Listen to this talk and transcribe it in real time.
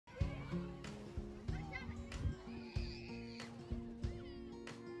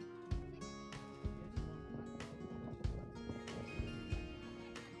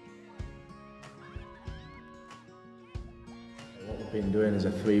been doing is a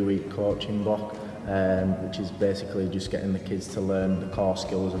 3-week coaching block, which is basically just getting the kids to learn the core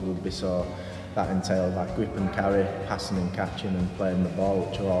skills of rugby. So that entails like grip and carry, passing and catching and playing the ball,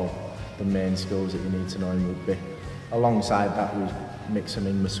 which are all the main skills that you need to know in rugby. Alongside that, we mix them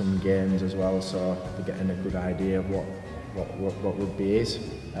in with some games as well, so they're getting a good idea of what rugby is.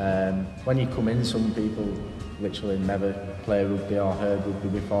 When you come in, some people literally never play rugby or heard rugby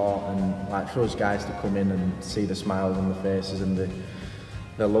before, and like for us guys to come in and see the smiles on the faces and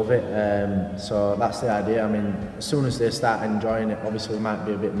they love it. So that's the idea. I mean, as soon as they start enjoying it, obviously they might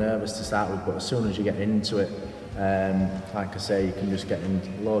be a bit nervous to start with, but as soon as you get into it, like I say, you can just get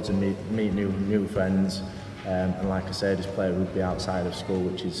in loads and meet new friends, and like I say, just play rugby outside of school,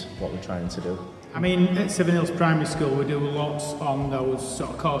 which is what we're trying to do. I mean, at Seven Hills Primary School we do lots on those sort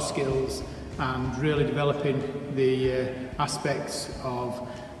of core skills and really developing the aspects of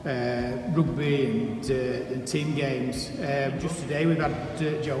rugby and team games. Just today we've had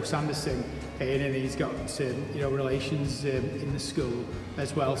Joe Sanderson in, and he's got relations in the school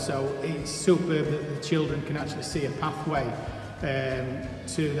as well, so it's superb that the children can actually see a pathway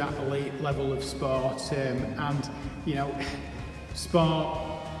to that elite level of sport, and sport,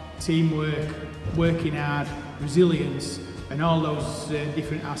 teamwork, working hard, resilience, and all those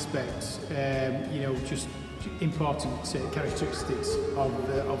different aspects, just important characteristics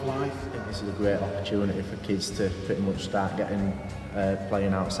of life. I think this is a great opportunity for kids to pretty much start getting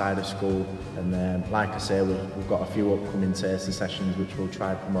playing outside of school, and like I say, we've got a few upcoming tasting sessions which we'll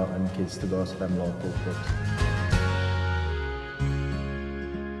try to promote them kids to go to them local clubs.